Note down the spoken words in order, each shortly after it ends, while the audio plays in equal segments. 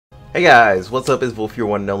Hey guys, what's up? It's Volf, your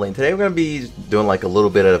one and only. And today we're gonna be doing like a little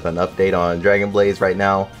bit of an update on Dragon Blaze right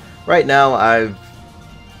now. I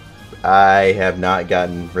have not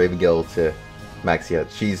gotten Ravengale to max yet.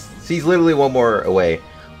 She's literally one more away.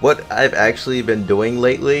 What I've actually been doing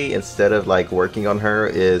lately, instead of like working on her,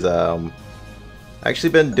 is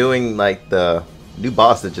actually been doing like the new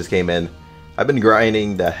boss that just came in. I've been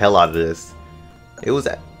grinding the hell out of this.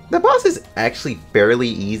 The boss is actually fairly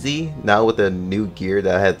easy now with the new gear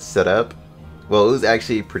that I had set up. Well, it was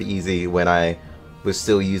actually pretty easy when I was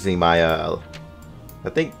still using my I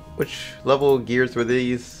think, which level gears were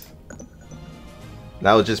these? And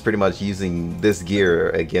I was just pretty much using this gear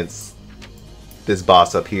against this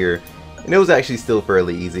boss up here, and it was actually still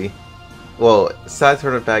fairly easy. Well, aside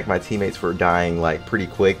from the fact my teammates were dying like pretty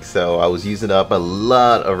quick, so I was using up a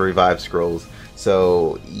lot of revive scrolls.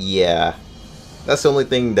 So yeah, that's the only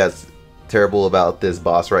thing that's terrible about this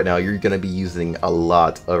boss right now. You're gonna be using a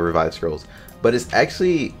lot of revive scrolls, but it's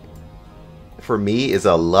actually, for me, is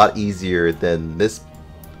a lot easier than this.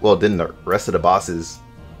 Well, than the rest of the bosses,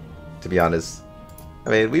 to be honest. I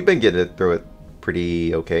mean, we've been getting through it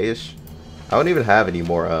pretty okay-ish. I don't even have any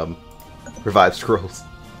more revive scrolls.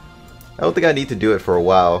 I don't think I need to do it for a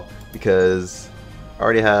while because I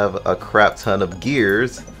already have a crap ton of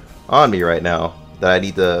gears on me right now that I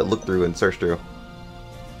need to look through and search through.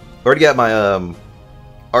 I already got my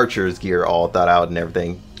archer's gear all thought out and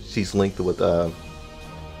everything. She's linked with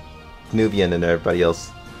Nubian and everybody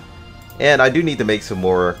else. And I do need to make some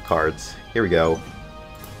more cards. Here we go.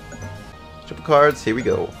 Triple cards, here we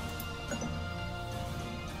go.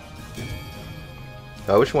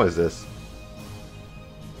 Which one is this?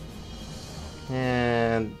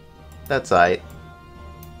 And that's alright.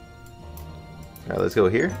 Alright, let's go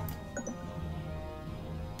here.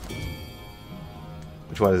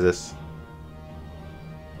 Which one is this?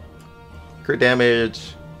 Crit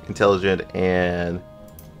damage, intelligent, and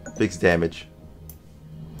fixed damage.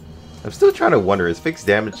 I'm still trying to wonder, is fixed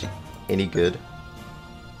damage any good?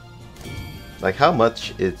 Like, how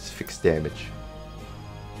much is fixed damage?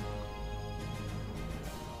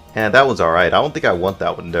 And that one's alright. I don't think I want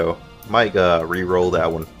that one though. Might re-roll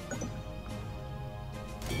that one.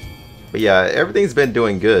 But yeah, everything's been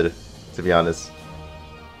doing good, to be honest.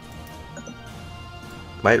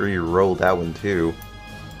 Might re-roll that one too.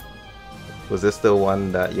 Was this the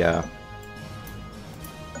one that, yeah.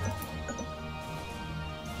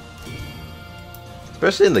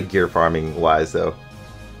 Especially in the gear farming wise though.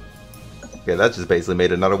 Okay, that just basically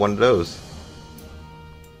made another one of those.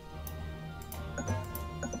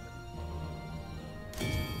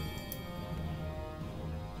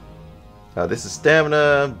 This is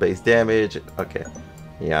stamina, base damage. Okay.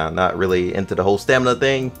 Yeah, not really into the whole stamina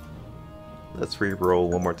thing. Let's re-roll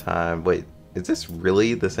one more time. Wait, is this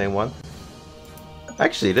really the same one?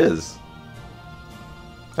 Actually, it is.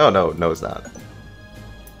 Oh, no, it's not.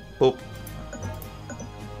 Boop.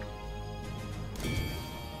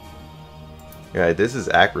 Alright, this is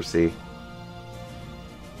accuracy.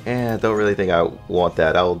 And I don't really think I want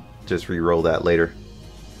that. I'll just re-roll that later.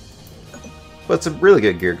 But some really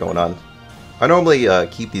good gear going on. I normally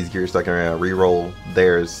keep these gears so I can re-roll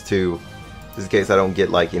theirs too, just in case I don't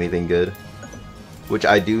get like anything good. Which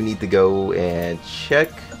I do need to go and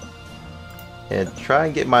check and try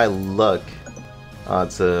and get my luck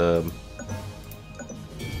onto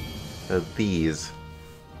these.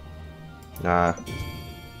 Nah.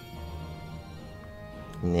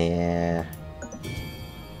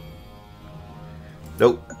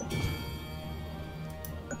 Nope.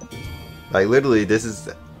 Like, literally, this is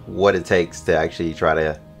what it takes to actually try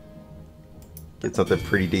to get something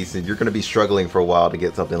pretty decent. You're going to be struggling for a while to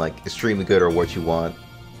get something like extremely good or what you want.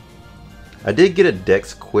 I did get a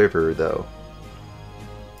Dex Quiver though,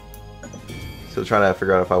 so trying to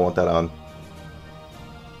figure out if I want that on.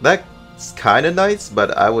 That's kind of nice,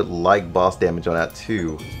 but I would like boss damage on that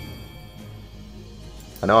too.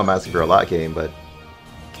 I know I'm asking for a lot, game, but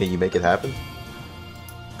can you make it happen?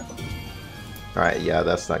 Alright, yeah,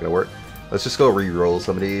 that's not gonna work. Let's just go re-roll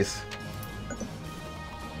some of these.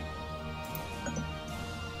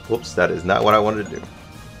 Whoops, that is not what I wanted to do.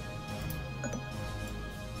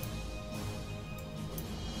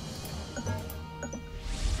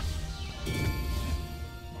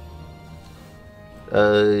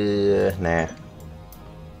 Nah.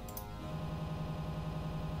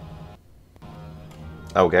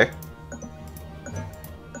 Okay.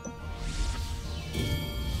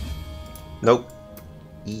 Nope.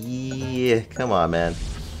 Yeah, come on, man.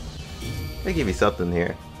 They give me something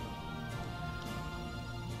here.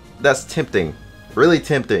 That's tempting. Really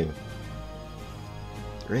tempting.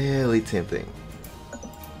 Really tempting.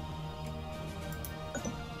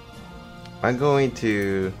 I'm going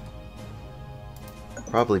to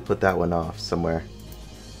probably put that one off somewhere.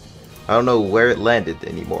 I don't know where it landed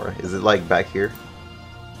anymore. Is it like back here?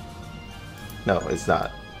 No, it's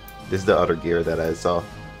not. This is the other gear that I saw.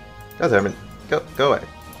 God damn it. Go away.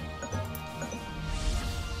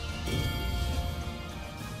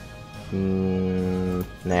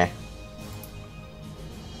 Nah.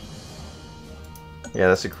 Yeah,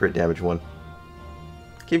 that's a crit damage one.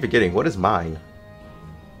 Keep forgetting, what is mine?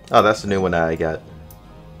 Oh, that's the new one I got.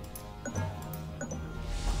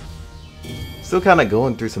 Still kind of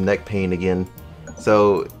going through some neck pain again,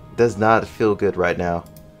 so does not feel good right now.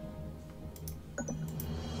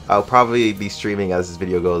 I'll probably be streaming as this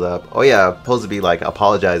video goes up. Oh yeah, I'm supposed to be like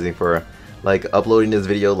apologizing for like uploading this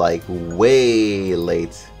video like way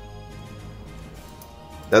late.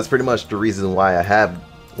 That's pretty much the reason why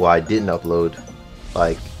I didn't upload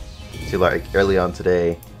like to like early on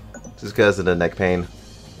today, just because of the neck pain.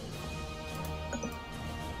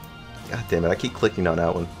 God damn it, I keep clicking on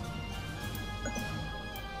that one.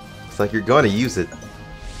 It's like you're going to use it.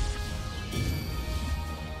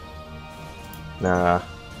 Nah.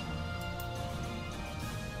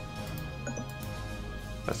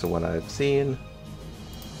 That's the one I've seen.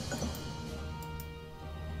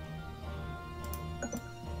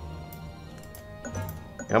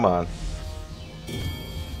 Come on.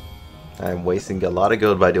 I'm wasting a lot of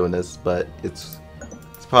gold by doing this, but it's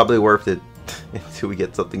probably worth it until we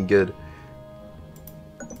get something good.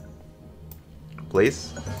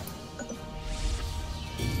 Please?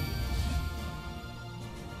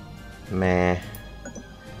 Meh.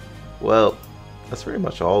 Well, that's pretty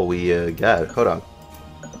much all we got. Hold on.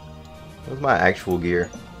 What's my actual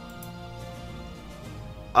gear?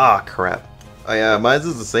 Ah, crap. Oh yeah, mine's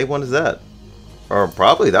is the same one as that. Or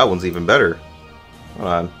probably that one's even better. Hold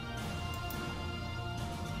on.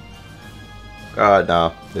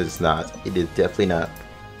 No, it's not. It is definitely not.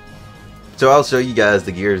 So I'll show you guys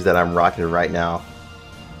the gears that I'm rocking right now.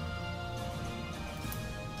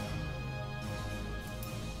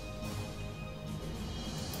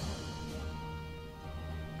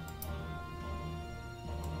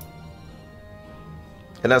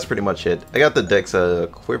 And that's pretty much it. I got the Dex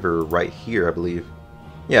quiver right here, I believe.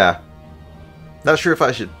 Yeah. Not sure if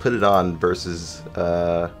I should put it on versus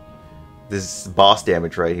this boss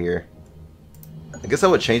damage right here. I guess I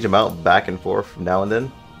would change them out back and forth from now and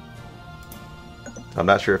then. I'm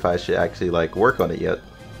not sure if I should actually like work on it yet.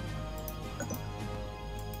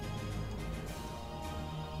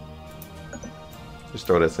 Just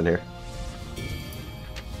throw this in here.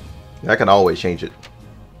 I can always change it.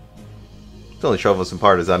 The only troublesome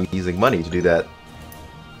part is I'm using money to do that.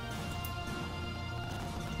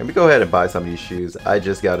 Let me go ahead and buy some of these shoes. I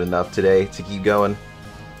just got enough today to keep going.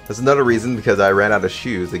 That's another reason, because I ran out of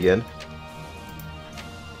shoes again.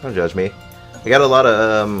 Don't judge me. I got a lot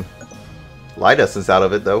of light essence out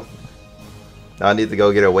of it though. Now I need to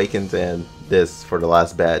go get Awakened and this for the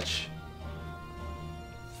last batch.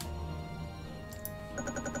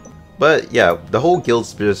 But yeah, the whole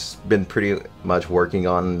guild's just been pretty much working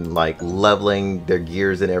on like leveling their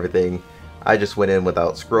gears and everything. I just went in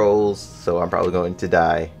without scrolls, so I'm probably going to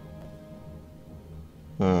die.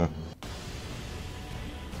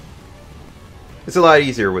 It's a lot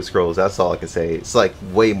easier with scrolls, that's all I can say. It's like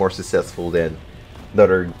way more successful than the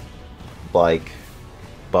other like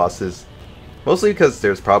bosses. Mostly because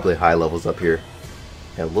there's probably high levels up here.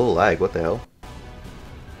 And a little lag, what the hell?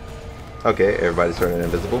 Okay, everybody's turning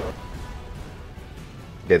invisible.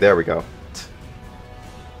 Okay, there we go.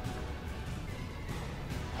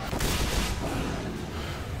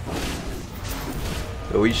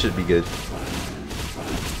 So we should be good.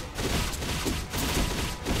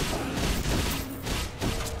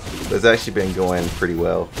 It's actually been going pretty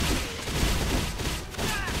well.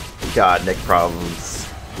 God, neck problems.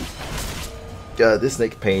 God, this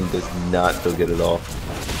neck pain does not feel good at all.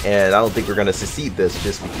 And I don't think we're going to succeed this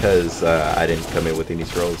just because I didn't come in with any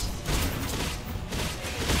scrolls.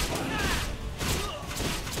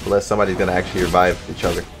 Unless somebody's going to actually revive each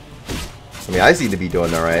other. I mean, I seem to be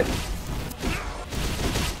doing alright.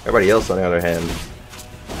 Everybody else, on the other hand,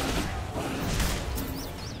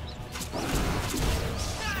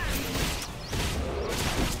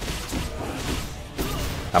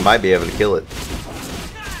 I might be able to kill it.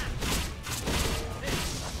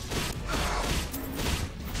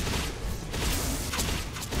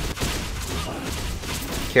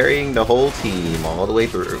 Carrying the whole team all the way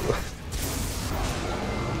through.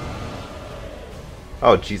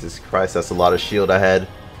 Oh, Jesus Christ, that's a lot of shield I had.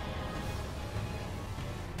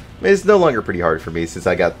 I mean, it's no longer pretty hard for me since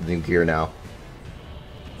I got the new gear now.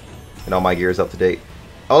 And all my gear is up to date.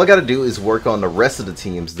 All I gotta do is work on the rest of the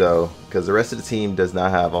teams though, because the rest of the team does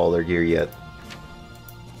not have all their gear yet.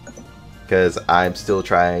 Because I'm still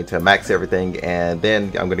trying to max everything, and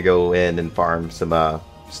then I'm gonna go in and farm some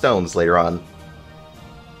stones later on.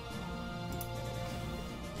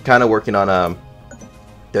 Kind of working on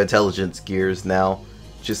the intelligence gears now,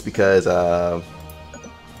 just because I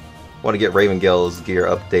want to get Ravengale's gear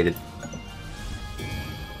updated.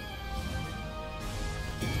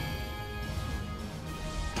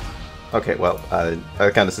 Okay, well, I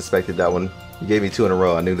kind of suspected that one. You gave me 2 in a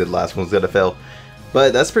row. I knew the last one was gonna fail.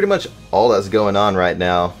 But that's pretty much all that's going on right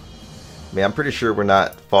now. I mean, I'm pretty sure we're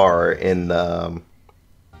not far in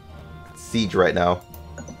siege right now.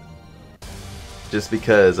 Just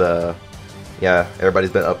because, yeah,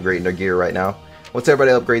 everybody's been upgrading their gear right now. Once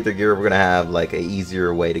everybody upgrades their gear, we're gonna have like an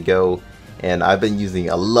easier way to go. And I've been using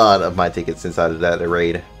a lot of my tickets inside of that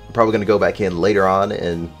raid. I'm probably gonna go back in later on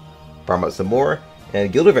and farm up some more. And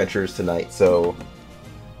guild adventures tonight, so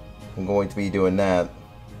I'm going to be doing that.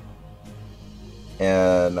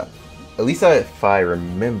 And at least if I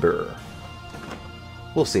remember,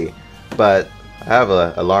 we'll see. But I have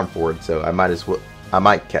an alarm for it, so I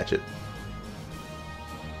might catch it.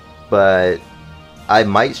 But I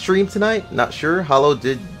might stream tonight. Not sure. Hollow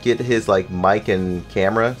did get his like mic and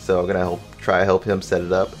camera, so I'm gonna try to help him set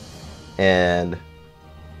it up, and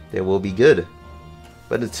it will be good.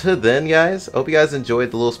 But until then, guys, I hope you guys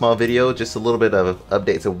enjoyed the little small video. Just a little bit of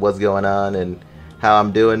updates of what's going on and how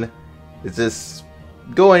I'm doing. It's just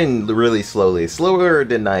going really slowly. Slower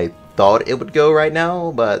than I thought it would go right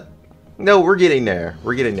now, but no, we're getting there.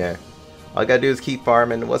 We're getting there. All I gotta do is keep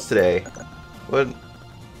farming. What's today? What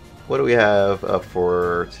do we have up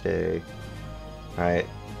for today? Alright,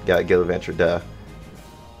 got Guild Adventure, duh.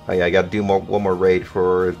 Oh yeah, I gotta do one more raid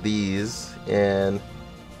for these and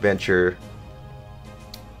Venture.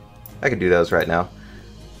 I can do those right now,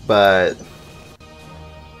 but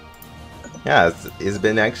yeah, it's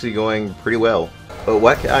been actually going pretty well. But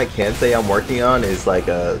what I can say I'm working on is like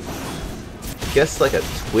I guess like a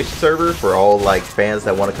Twitch server for all like fans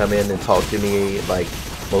that want to come in and talk to me like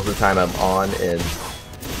most of the time I'm on. And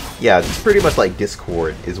yeah, it's pretty much like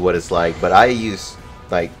Discord is what it's like, but I use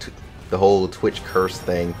like the whole Twitch curse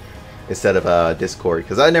thing instead of Discord,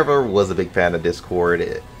 because I never was a big fan of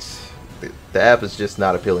Discord. The app is just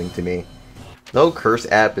not appealing to me. The whole curse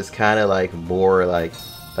app is kind of like more like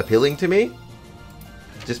appealing to me,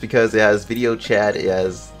 just because it has video chat, it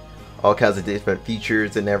has all kinds of different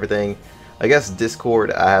features and everything. I guess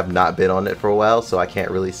Discord, I have not been on it for a while, so I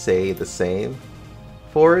can't really say the same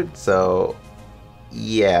for it. So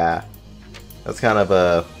yeah, that's kind of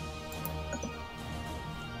a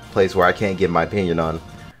place where I can't give my opinion on.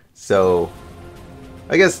 So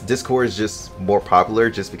I guess Discord is just more popular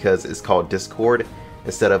just because it's called Discord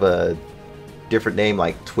instead of a different name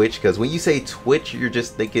like Twitch. Because when you say Twitch, you're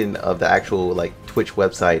just thinking of the actual like Twitch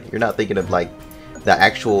website. You're not thinking of like the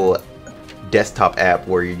actual desktop app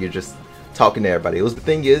where you're just talking to everybody. The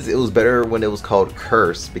thing is, it was better when it was called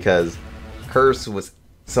Curse, because Curse was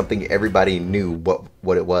something everybody knew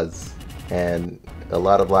what it was. And a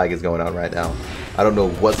lot of lag is going on right now. I don't know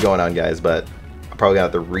what's going on, guys, but I'm probably gonna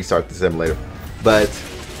have to restart the simulator. But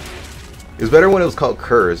it was better when it was called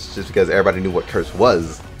Curse, just because everybody knew what Curse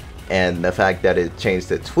was. And the fact that it changed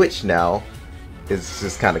to Twitch now is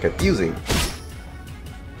just kind of confusing.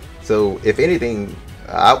 So if anything,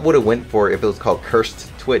 I would have went for if it was called Cursed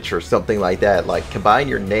Twitch or something like that. Like combine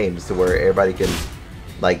your names to where everybody can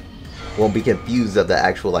like won't be confused of the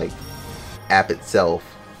actual like app itself.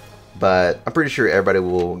 But I'm pretty sure everybody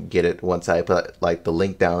will get it once I put like the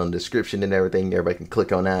link down in the description and everything. Everybody can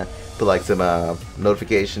click on that, put like some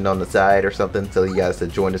notification on the side or something, so you guys to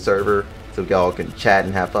join the server, so we all can chat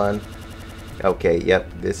and have fun. Okay, yep,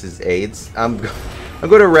 this is AIDS. I'm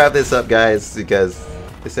going to wrap this up, guys, because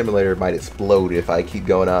the simulator might explode if I keep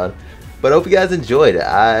going on. But I hope you guys enjoyed.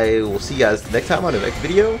 I will see you guys next time on the next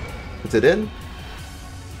video. Until then,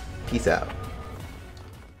 peace out.